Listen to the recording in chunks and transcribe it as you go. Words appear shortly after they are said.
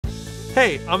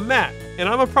Hey, I'm Matt, and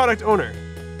I'm a product owner.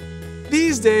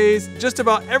 These days, just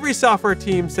about every software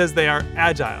team says they are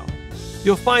Agile.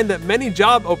 You'll find that many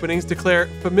job openings declare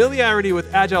familiarity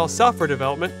with Agile software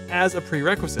development as a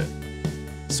prerequisite.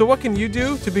 So what can you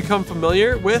do to become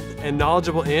familiar with and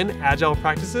knowledgeable in Agile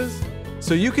practices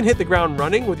so you can hit the ground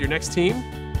running with your next team?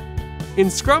 In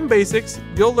Scrum Basics,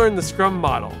 you'll learn the Scrum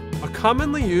model, a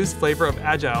commonly used flavor of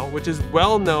Agile which is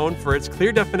well known for its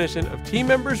clear definition of team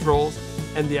members' roles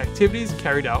and the activities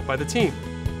carried out by the team.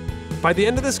 By the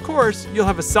end of this course, you'll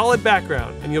have a solid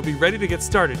background and you'll be ready to get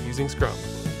started using Scrum.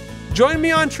 Join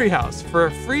me on Treehouse for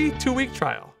a free 2-week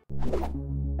trial.